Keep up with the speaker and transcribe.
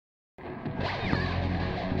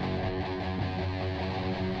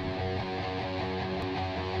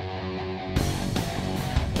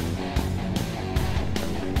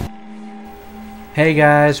Hey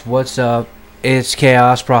guys, what's up? It's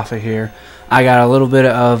ChaosxProphet here. I got a little bit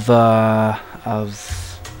of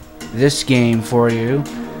this game for you,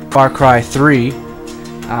 Far Cry 3.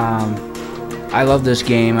 I love this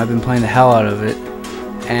game. I've been playing the hell out of it,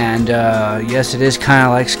 and yes, it is kind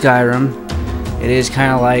of like Skyrim. It is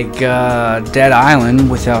kind of like Dead Island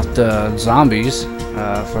without the zombies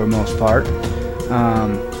for the most part.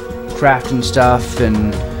 Crafting stuff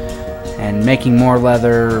and making more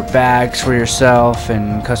leather bags for yourself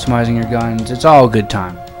and customizing your guns. It's all a good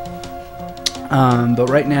time. But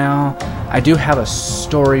right now I do have a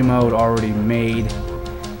story mode already made,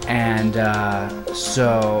 and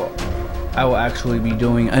so I will actually be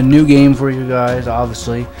doing a new game for you guys.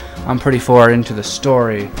 Obviously I'm pretty far into the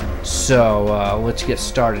story, so let's get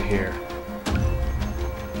started here.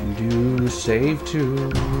 Do save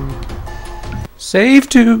to save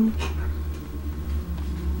to.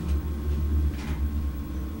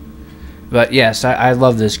 But yes, I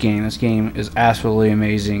love this game. This game is absolutely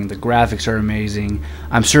amazing. The graphics are amazing.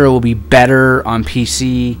 I'm sure it will be better on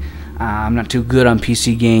PC. I'm not too good on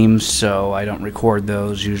PC games, so I don't record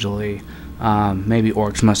those usually. Maybe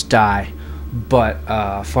Orcs Must Die. But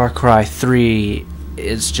Far Cry 3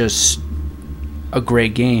 is just a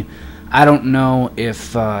great game. I don't know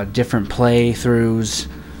if different playthroughs,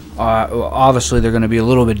 obviously they're going to be a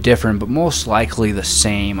little bit different, but most likely the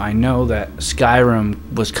same. I know that Skyrim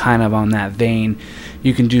was kind of on that vein.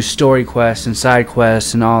 You can do story quests and side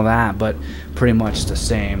quests and all that, but pretty much the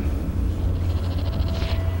same.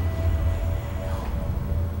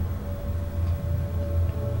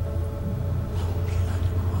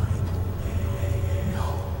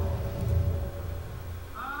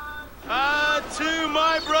 To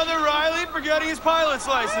my brother Riley for getting his pilot's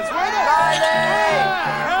license. Where the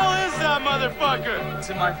hell is that motherfucker?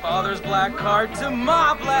 To my father's black card, to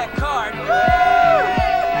my black card.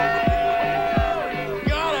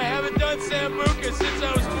 God, I haven't done Sambuca since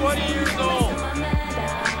I was 20 years old.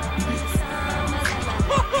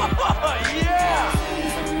 Yeah!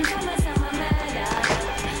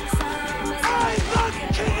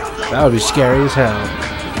 That would be scary as hell.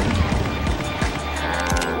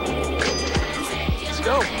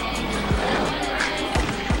 Go.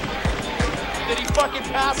 Did he fucking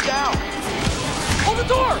pass out? Hold the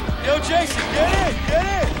door! Yo, Jason, get in! Get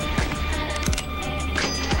in!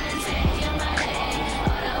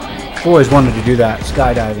 I've always wanted to do that,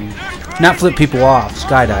 skydiving. Not flip people off,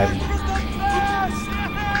 skydiving.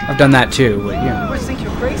 I've done that too, but yeah. You always think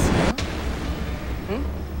you're crazy, huh?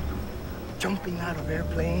 Jumping out of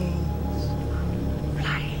airplanes,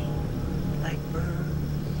 flying like birds.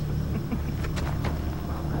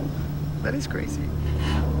 That is crazy.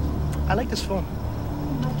 I like this phone.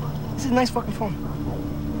 This is a nice fucking phone.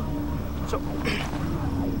 So,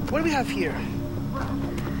 what do we have here?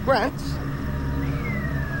 Grant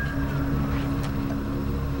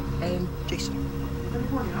and Jason.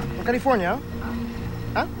 California,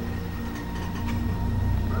 huh?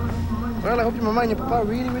 Well, I hope your mama and your papa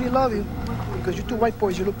really, really love you, because you two white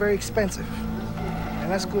boys, you look very expensive.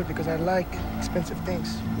 And that's good, because I like expensive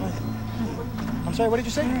things. I'm sorry, what did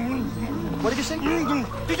you say? What did you say? Do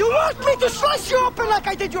you want me to slice you open like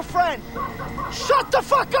I did your friend? Shut the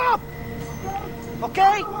fuck up!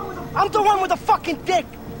 Okay? I'm the one with the fucking dick.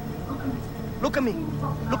 Look at me.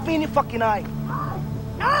 Look me in the fucking eye.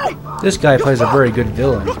 Hey! This guy plays a very good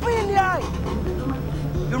villain. Look me in the eye.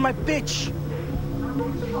 You're my bitch.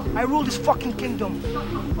 I rule this fucking kingdom.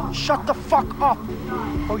 Shut the fuck up,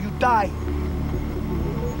 or you die.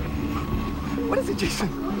 What is it, Jason?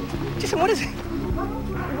 Jason, what is it?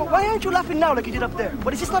 Why aren't you laughing now like you did up there?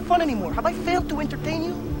 But is this not fun anymore? Have I failed to entertain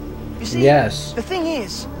you? You see? Yes. The thing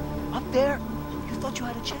is, up there, you thought you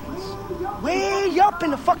had a chance. Way up in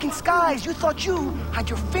the fucking skies, you thought you had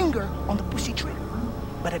your finger on the pussy trigger.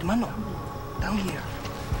 But hermano, down here.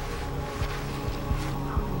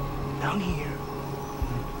 Down here.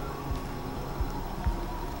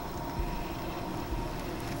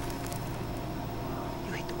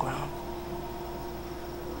 You hit the ground.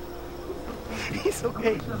 It's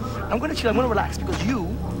okay. I'm gonna chill, I'm gonna relax, because you,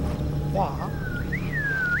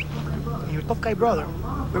 and your tough guy brother,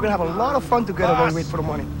 we're gonna have a lot of fun together while we wait for the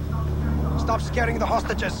money. Stop scaring the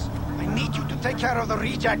hostages. I need you to take care of the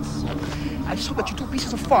rejects. I just hope that you two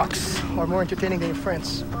pieces of fox are more entertaining than your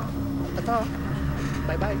friends. Ta-ta.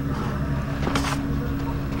 Bye-bye.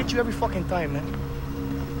 Get you every fucking time, man.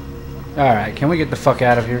 Alright, can we get the fuck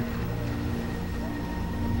out of here?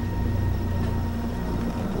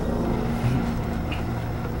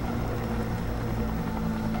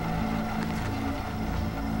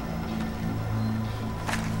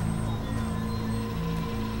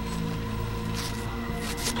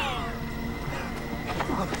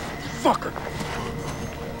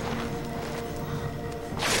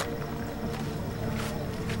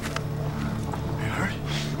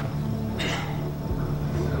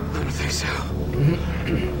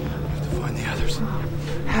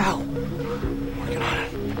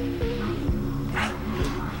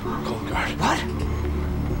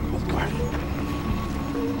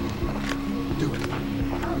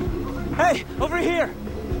 Over here!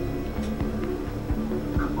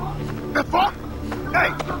 The fuck?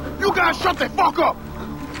 Hey, you guys shut the fuck up!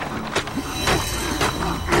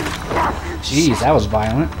 Jeez, that was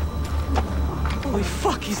violent. Holy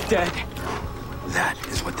fuck, he's dead. That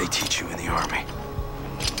is what they teach you in the army.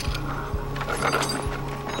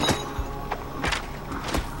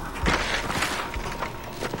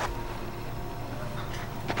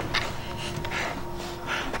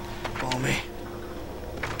 Follow me.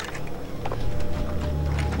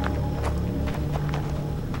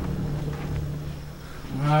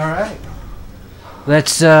 All right.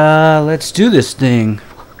 Let's do this thing.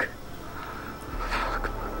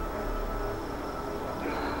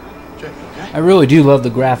 I really do love the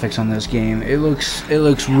graphics on this game. It looks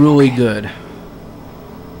really good.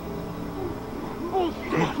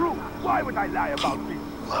 Why would I lie about this?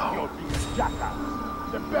 You're being a jackass.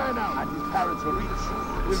 The burnout and his parents are rich.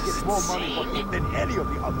 We'll get more money for him than any of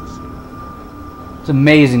the others. It's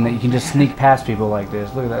amazing that you can just sneak past people like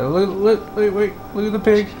this. Look at that. Wait, look at the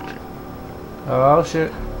pig. Oh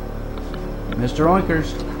shit. Mr.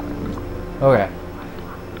 Oinkers. Okay.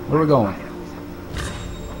 Where are we going?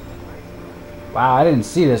 Wow, I didn't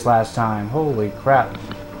see this last time. Holy crap.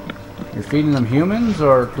 You're feeding them humans,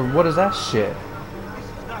 or what is that shit?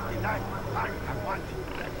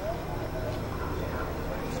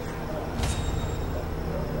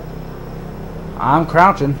 I'm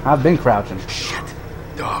crouching. I've been crouching. Shit.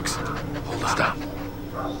 Dogs. Hold on. Stop.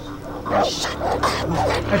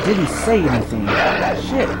 I didn't say anything.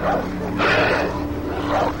 Shit.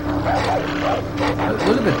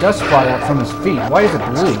 Look at the dust spot out from his feet. Why is it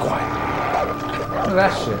blue? Look at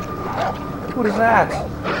that shit. What is that?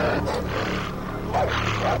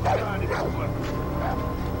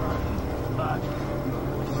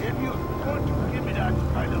 If you want to give me that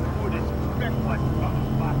kind of food, expect what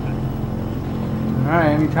comes.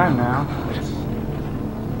 Alright, anytime now.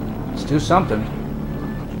 Let's do something.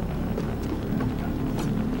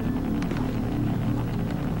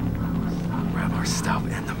 Grab our stuff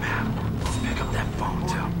and the map. Pick up that phone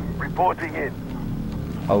too. Reporting in.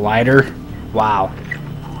 A lighter? Wow.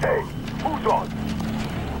 Hey, who's on?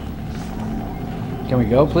 Can we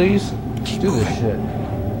go, please? Let's do this shit.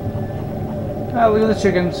 Oh, look at the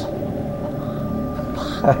chickens.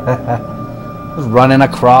 Just running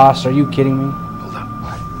across. Are you kidding me? Hold up.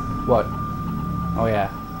 What? Oh, yeah.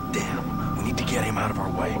 Damn, we need to get him out of our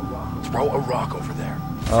way. Throw a rock over there.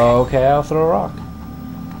 Okay, I'll throw a rock.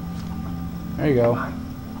 There you go.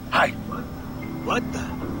 Hi. What the?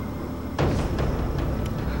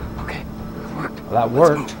 Okay, it worked. Well, that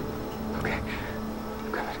worked. Okay,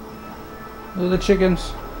 good. Look at the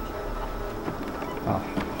chickens. Oh.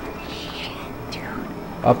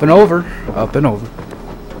 Up and over. Up and over.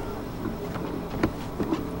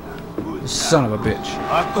 Son of a bitch.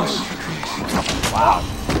 Wow.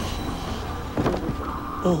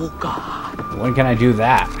 Oh God. When can I do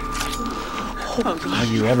that? Oh God. How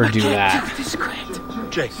do you ever do that?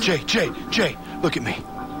 Jay, look at me.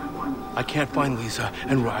 I can't find Lisa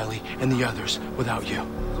and Riley and the others without you.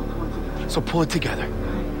 So pull it together.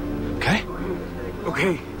 Okay?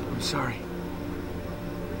 Okay, I'm sorry.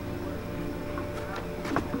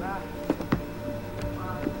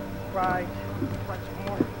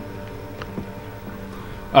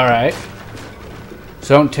 Alright.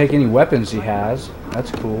 So don't take any weapons he has.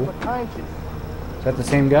 That's cool. Is that the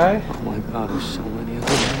same guy? Oh my God, there's so many of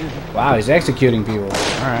them. Wow, he's executing people.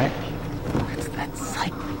 Alright. What's that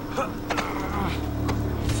sight?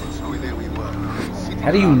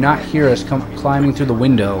 How do you not hear us climbing through the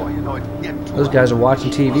window? Those guys are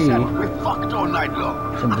watching TV.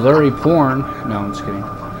 Some blurry porn. No, I'm just kidding.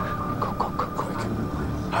 Go, quick.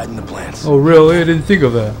 Hide in the plants. Oh, really? I didn't think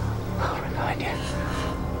of that. I'll remind you.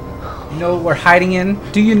 You know what we're hiding in?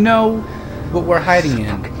 Do you know what we're hiding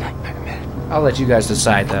in? I'll let you guys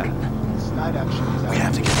decide that. We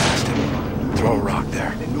have to get past him. Throw a rock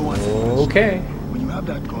there. Okay. When you have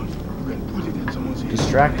that gun, you can put it at someone's head.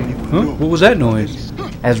 Distracting. Huh? What was that noise?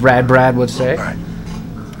 As Rad Brad would say. All right.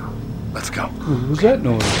 Let's go. What was that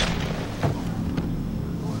noise?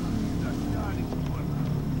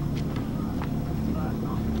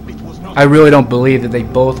 I really don't believe that they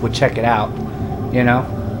both would check it out. You know?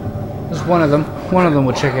 Just one of them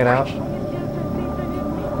would check it out.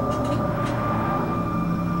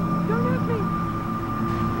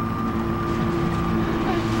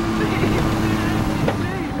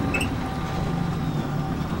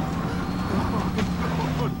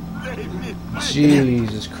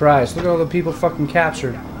 Jesus Christ, look at all the people fucking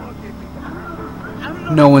captured.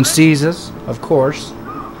 No one sees us, of course.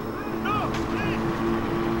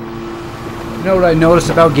 You know what I notice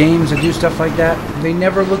about games that do stuff like that? They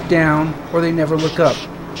never look down or they never look up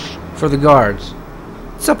for the guards.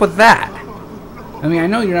 What's up with that? I mean, I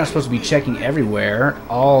know you're not supposed to be checking everywhere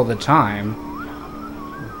all the time,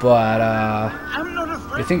 but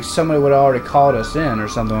I think somebody would have already called us in or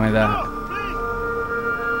something like that.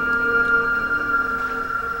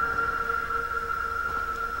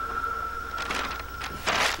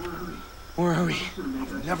 Where are we?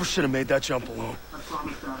 Never should have made that jump alone.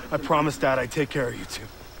 I promised Dad I'd take care of you two.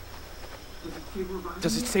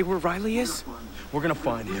 Does it say where Riley is? We're gonna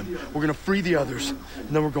find him. We're gonna free the others, and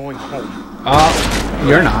then we're going home.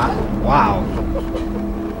 You're not. Wow.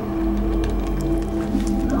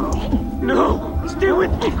 No! Stay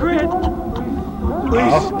with me, Grant!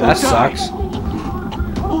 Oh, that sucks.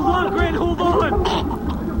 Hold on, Grant, hold on!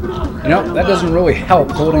 You know, that doesn't really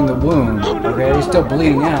help holding the wound. Okay, he's still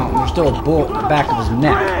bleeding out, and there's still a bullet in the back of his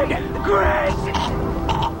neck. Grant!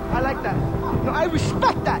 I like that. No, I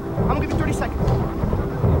respect that. I'm gonna give you 30 seconds.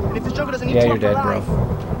 And if the jungle doesn't eat Yeah, you you're up dead, alive,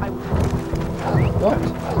 What?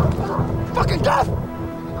 fucking death!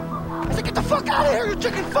 I said, get the fuck out of here, you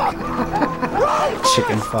chicken fuck! Run!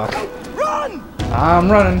 Chicken fuck. Run!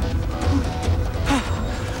 I'm running.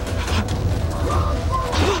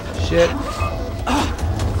 Shit.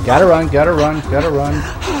 Gotta run, gotta run, gotta run.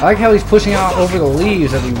 I like how he's pushing out over the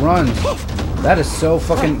leaves as he runs. That is so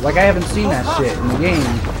fucking... Like, I haven't seen that shit in the game.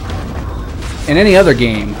 In any other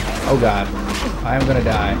game. Oh god. I am gonna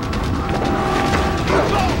die.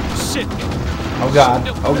 Shit! Oh god.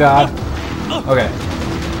 Oh god. Okay.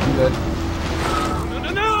 I'm good.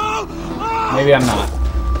 No! Maybe I'm not.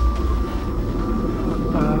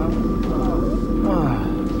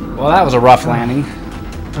 Well, that was a rough landing.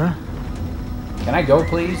 Can I go,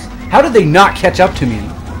 please? How did they not catch up to me?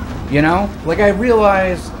 You know? Like, I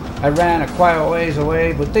realized I ran a quiet ways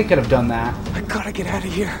away, but they could have done that. I gotta get out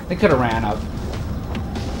of here. They could have ran up.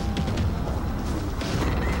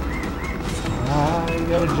 I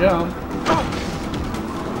gotta jump.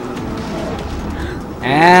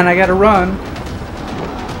 And I gotta run.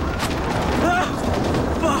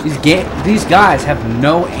 These guys have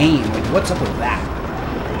no aim. Like, what's up with that?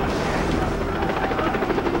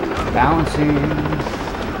 Balancing.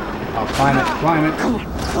 I'll climb it, climb it.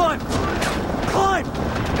 Climb! Climb!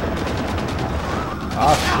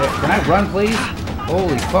 Oh shit. Can I run, please?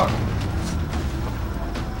 Holy fuck.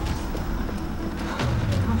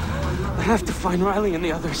 I have to find Riley and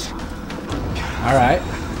the others. Alright.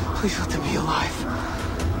 Please let them be alive.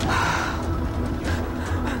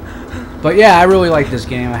 But yeah, I really like this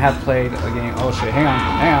game. I have played a game. Oh shit, hang on,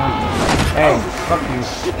 hang on. Hey, fuck you.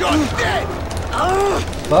 You're dead!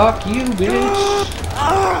 Fuck you, bitch.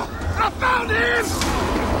 I found him!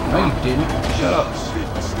 No, you didn't. Shut up.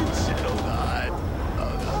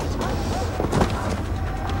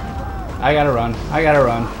 I gotta run. I gotta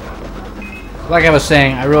run. Like I was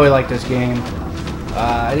saying, I really like this game.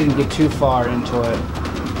 I didn't get too far into it.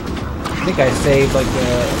 I think I saved like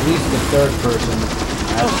at least the third person.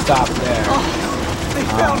 I stopped there.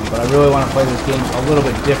 But I really want to play this game a little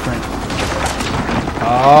bit different.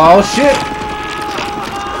 Oh shit!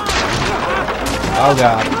 Oh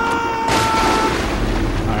god.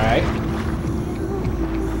 Alright.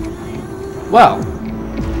 Well.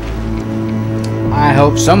 I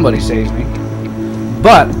hope somebody saves me.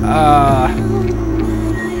 But, I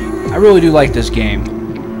really do like this game.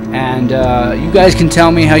 And, you guys can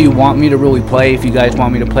tell me how you want me to really play. If you guys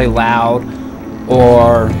want me to play loud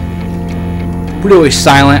or really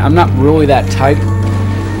silent. I'm not really that type.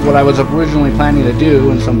 What I was originally planning to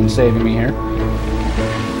do, and someone's saving me here,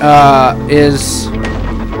 is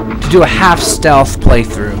to do a half stealth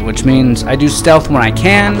playthrough, which means I do stealth when I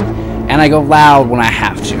can, and I go loud when I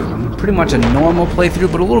have to. Pretty much a normal playthrough,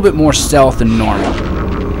 but a little bit more stealth than normal.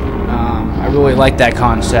 I really like that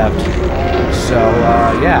concept. So,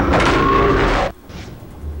 yeah.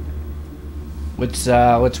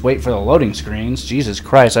 Let's wait for the loading screens. Jesus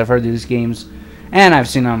Christ, I've heard these games, and I've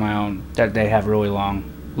seen on my own, that they have really long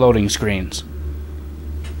loading screens.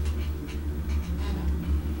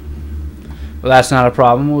 Well, that's not a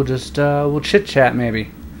problem. We'll just, we'll chit-chat maybe.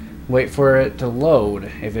 Wait for it to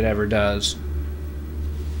load, if it ever does.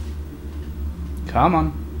 Come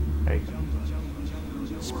on. There you go.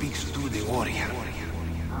 Speaks through the warrior.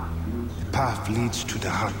 The path leads to the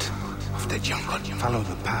heart of the jungle. Follow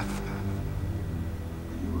the path,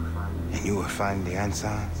 and you will find the answer.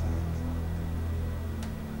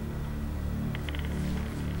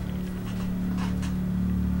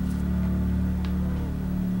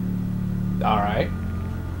 All right.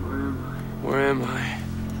 Where am I?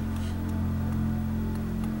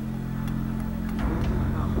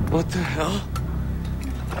 What the hell?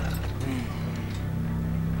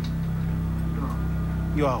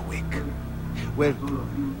 You are awake. Well,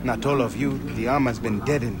 not all of you. The arm has been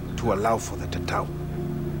deadened to allow for the Tatau.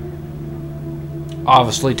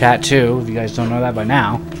 Obviously tattoo, if you guys don't know that by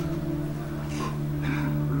now.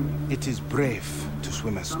 It is brave to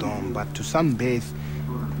swim a storm, but to sunbathe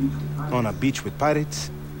on a beach with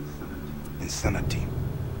pirates, insanity.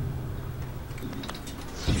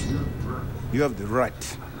 You have the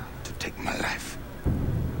right to take my life.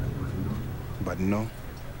 But no,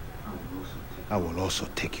 I will also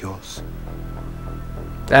take yours.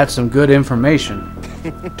 That's some good information.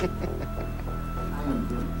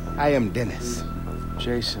 I am Dennis.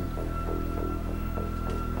 Jason.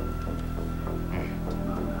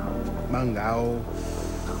 Mangao.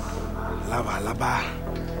 Lava lava.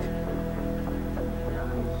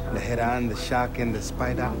 The heron, the shark, and the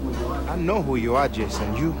spider. I know who you are,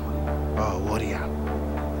 Jason. You are a warrior.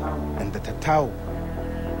 And the Tatau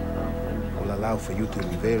will allow for you to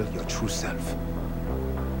reveal your true self.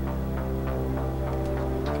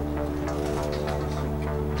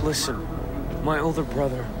 Listen, my older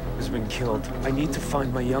brother has been killed. I need to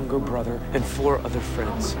find my younger brother and 4 other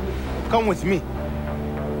friends. Come with me.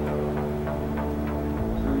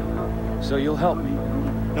 So you'll help me?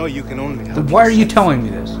 No, you can only help Then why are you yourself. telling me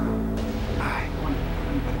this?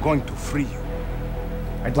 I'm going to free you.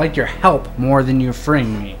 I'd like your help more than you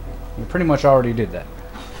freeing me. You pretty much already did that.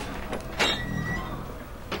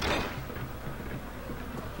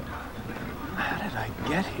 How did I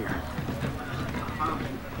get here?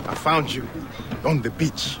 I found you on the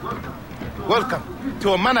beach. Welcome to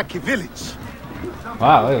Amanaki village.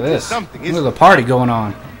 Wow, look at this. Something, Look at isn't the party going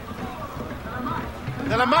on.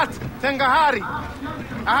 Delamat, Tengahari.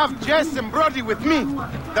 I have Jess and Brody with me.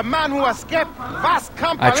 The man who escaped Vast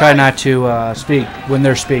Camp. I try not to speak when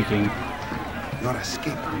they're speaking. Your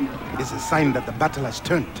escape is a sign that the battle has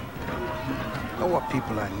turned. Our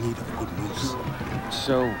people are in need of good news.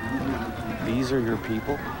 So, these are your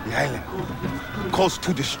people? The island calls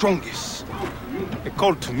to the strongest. It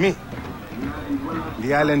called to me.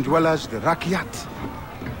 The island dwellers, the Rakyat,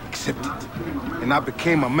 accepted. And I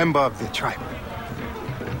became a member of the tribe.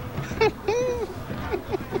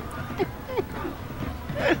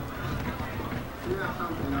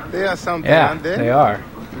 They are something, Yeah, aren't they? they are.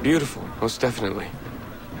 Beautiful, most definitely.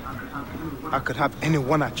 I could have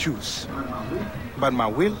anyone I choose. But my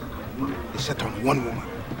will is set on one woman.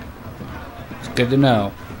 It's good to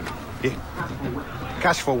know. Here.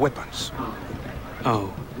 Cash for weapons.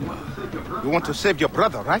 Oh, You want to save your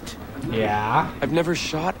brother, right? Yeah. I've never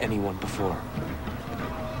shot anyone before.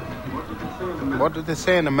 What do they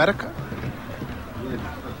say in America?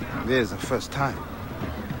 There's a first time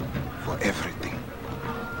for everything.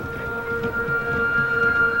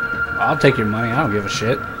 I'll take your money. I don't give a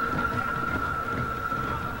shit.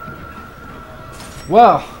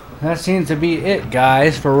 Well, that seems to be it,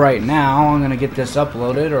 guys, for right now. I'm going to get this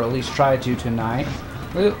uploaded, or at least try to tonight.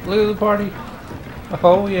 Look at the party.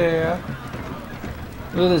 Oh, yeah.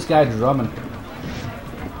 Look at this guy drumming.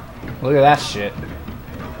 Look at that shit.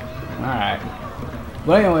 Alright.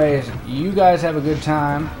 But anyways, you guys have a good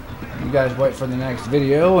time. You guys wait for the next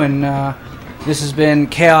video, and this has been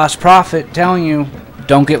ChaosxProphet telling you,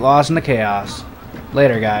 don't get lost in the chaos.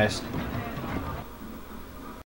 Later, guys.